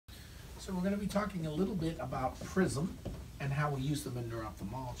So we're going to be talking a little bit about prism and how we use them in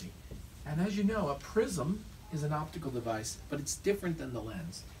neuro-ophthalmology. And as you know, a prism is an optical device, but it's different than the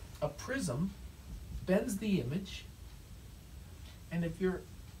lens. A prism bends the image, and if your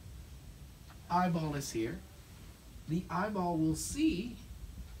eyeball is here, the eyeball will see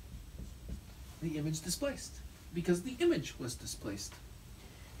the image displaced because the image was displaced.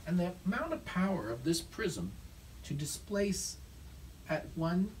 And the amount of power of this prism to displace at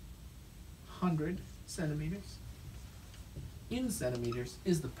 100 centimeters in centimeters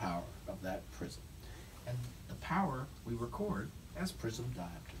is the power of that prism. And the power we record as prism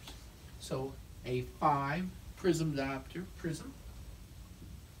diopters. So a 5 prism diopter prism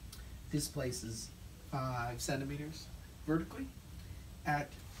displaces 5 centimeters vertically at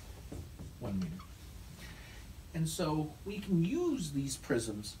 1 meter. And so we can use these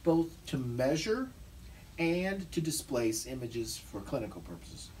prisms both to measure and to displace images for clinical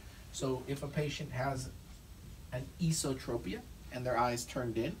purposes. So if a patient has an esotropia and their eyes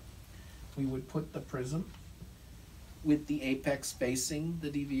turned in, we would put the prism with the apex facing the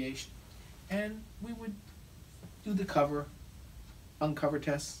deviation, and we would do the cover, uncover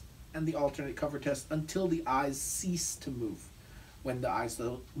test, and the alternate cover test until the eyes cease to move. When the eyes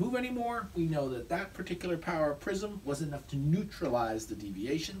don't move anymore, we know that that particular power of prism was enough to neutralize the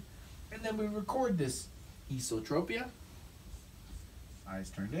deviation, and then we record this esotropia, eyes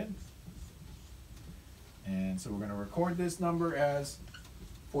turned in, and so we're going to record this number as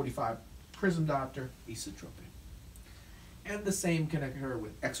 45 prism diopter esotropia. And the same can occur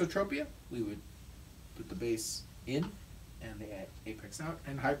with exotropia. We would put the base in and the apex out,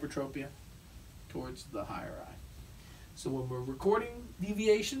 and hypertropia towards the higher eye. So when we're recording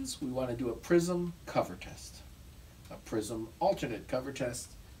deviations, we want to do a prism cover test, a prism alternate cover test.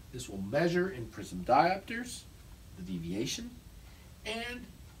 This will measure in prism diopters the deviation, and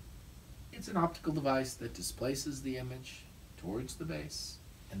it's an optical device that displaces the image towards the base,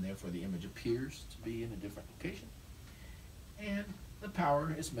 and therefore the image appears to be in a different location. And the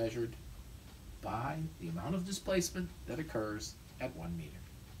power is measured by the amount of displacement that occurs at 1 meter,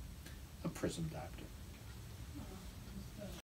 a prism diopter.